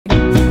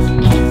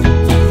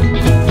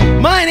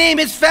name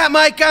is Fat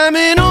Mike, I'm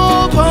an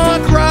old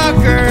punk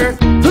rocker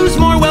who's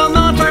more well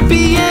known for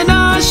being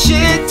a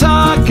shit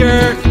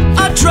talker,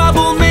 a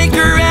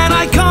troublemaker and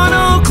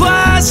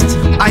iconoclast.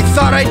 I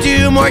thought I'd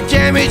do more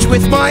damage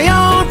with my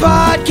own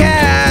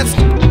podcast.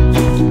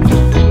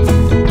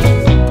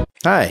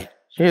 Hi,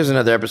 here's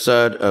another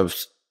episode of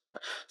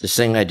this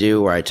thing I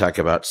do where I talk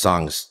about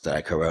songs that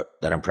I co-wrote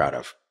that I'm proud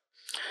of.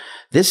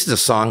 This is a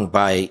song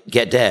by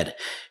Get Dead,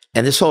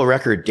 and this whole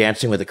record,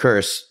 Dancing with a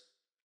Curse,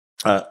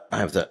 I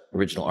have the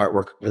original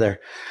artwork over there.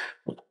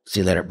 We'll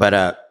see you later.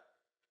 But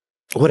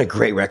what a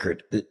great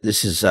record.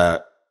 This is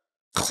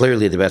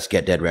clearly the best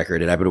Get Dead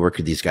record, and I've been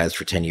working with these guys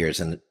for 10 years,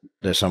 and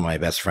they're some of my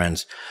best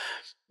friends.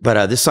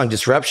 But this song,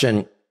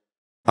 Disruption,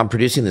 I'm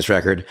producing this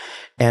record,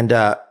 and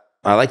I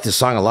like this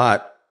song a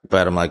lot,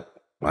 but I'm like,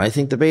 I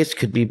think the bass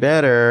could be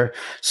better.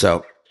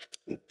 So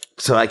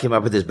I came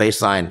up with this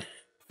bass line.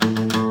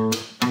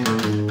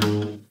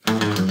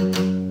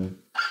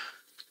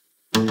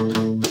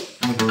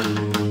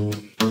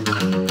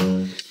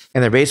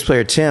 And their bass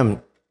player,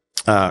 Timmy,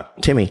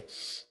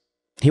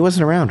 he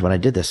wasn't around when I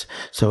did this,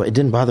 so it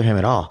didn't bother him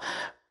at all.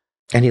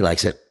 And he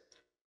likes it.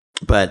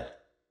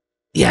 But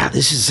yeah,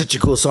 this is such a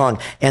cool song.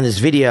 And this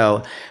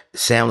video,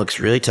 Sam looks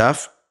really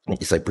tough.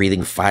 He's like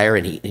breathing fire,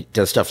 and he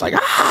does stuff like,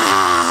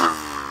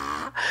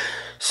 ah!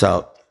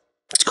 So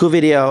it's a cool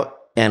video.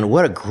 And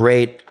what a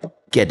great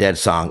Get Dead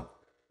song.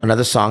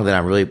 Another song that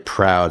I'm really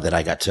proud that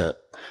I got to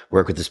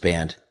work with this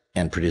band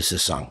and produce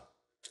this song.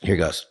 Here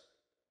goes.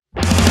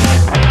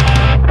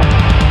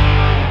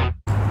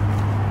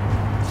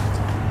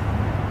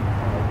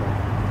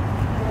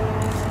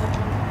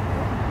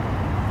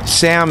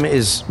 Sam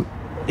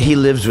he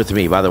lives with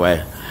me, by the way,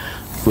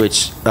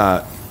 which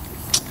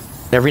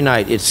every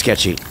night it's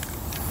sketchy.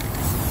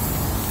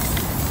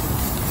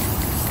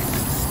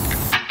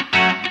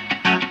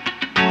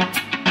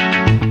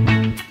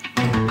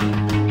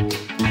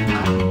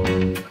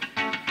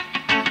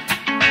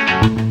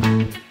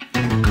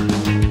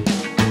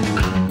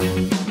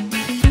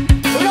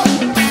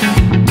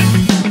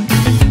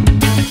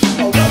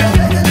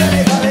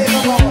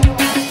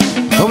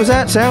 What was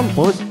that, Sam?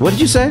 What did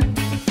you say?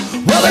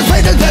 Well, they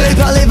played the belly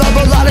belly of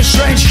a lot of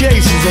strange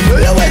cases. A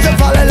million ways to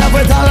fall in love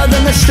with all of the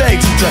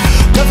mistakes. It's a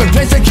perfect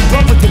place to keep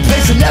up with the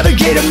pace and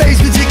navigate a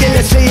maze.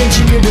 Meticulously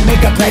engineered to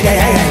make a play.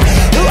 Hey, hey,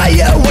 hey. Who are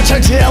you? What's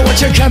your deal?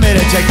 What you coming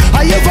to take?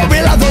 Are you for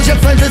real? Are those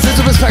your friends? This is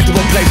a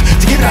respectable place.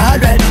 To keep it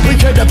 100, we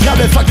turn the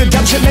plummet. Fuck the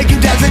dumb shit, make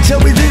you dance until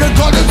we leave the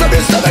corners of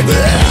your stomach.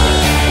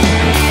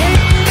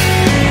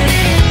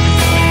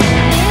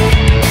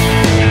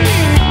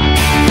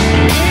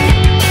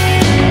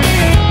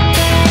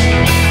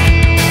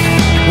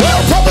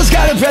 Papa's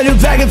got a brand new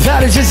bag of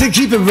powder just to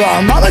keep it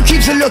raw. Mama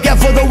keeps a lookout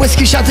for the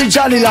whiskey shots and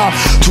Johnny Law.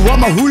 To all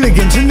my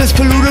hooligans in this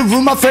polluted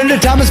room, my friend the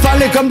time has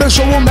finally come to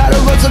show won't matter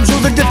what's up to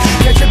the dip.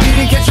 Catch a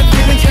beating, catch a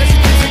feeling, catch a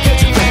piece,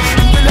 catch a break.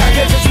 Moving like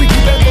a just we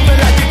keep it moving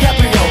like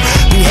DiCaprio.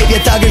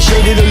 Behavior thuggish,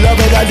 shaded to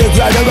love it,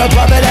 underground or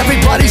above it.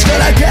 Everybody's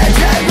gonna get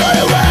dead, run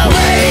around.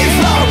 Wave,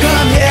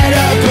 welcome here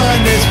to burn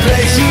this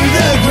place to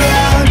the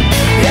ground.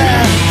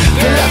 Yeah,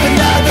 fill up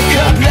another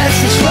cup,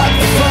 let's disrupt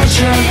the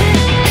function.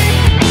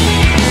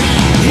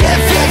 If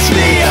it's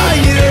me or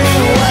you,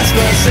 what's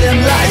the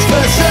symbolize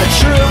versus the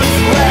truth?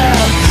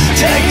 Well,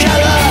 take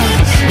color,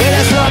 let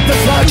us rock the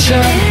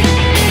function.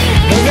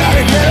 We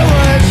gotta get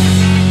away.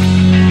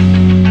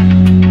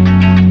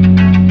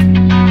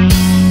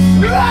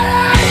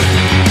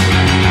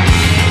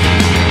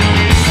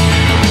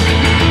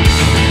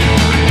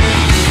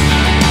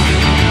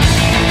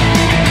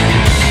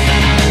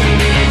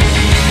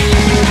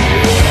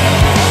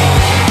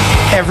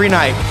 Every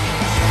night,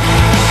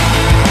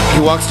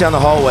 he walks down the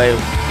hallway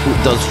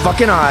with those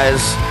fucking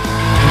eyes,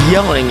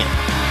 yelling,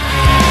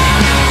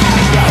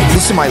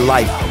 this is my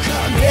life.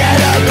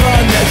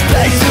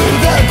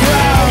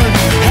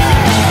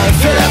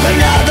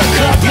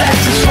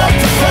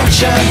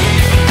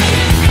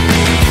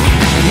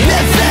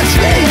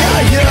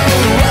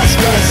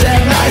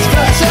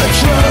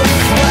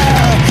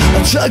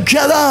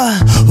 Together,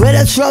 we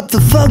disrupt the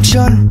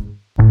function.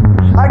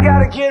 I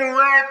gotta get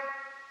away.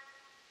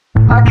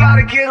 I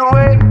gotta get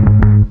away.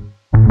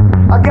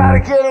 I gotta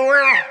get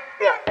away.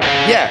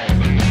 Yeah.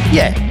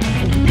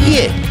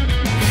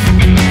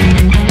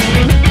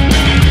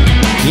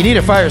 You need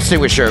a fire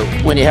extinguisher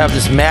when you have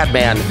this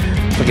madman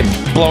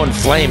fucking blowing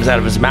flames out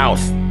of his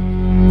mouth.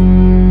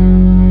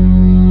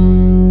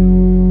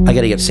 I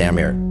gotta get Sam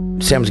here.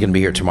 Sam's gonna be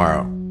here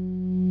tomorrow.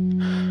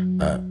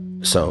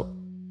 So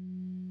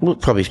we'll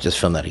probably just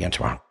film that again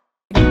tomorrow.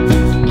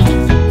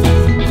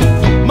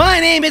 My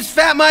name is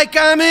Fat Mike,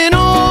 I'm an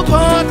old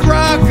punk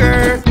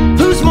rocker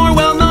who's more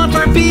well known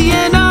for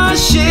being a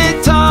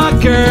shit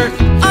talker,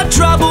 a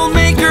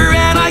troublemaker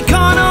and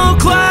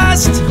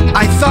iconoclast.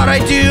 I thought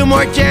I'd do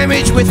more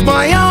damage with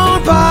my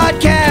own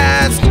podcast.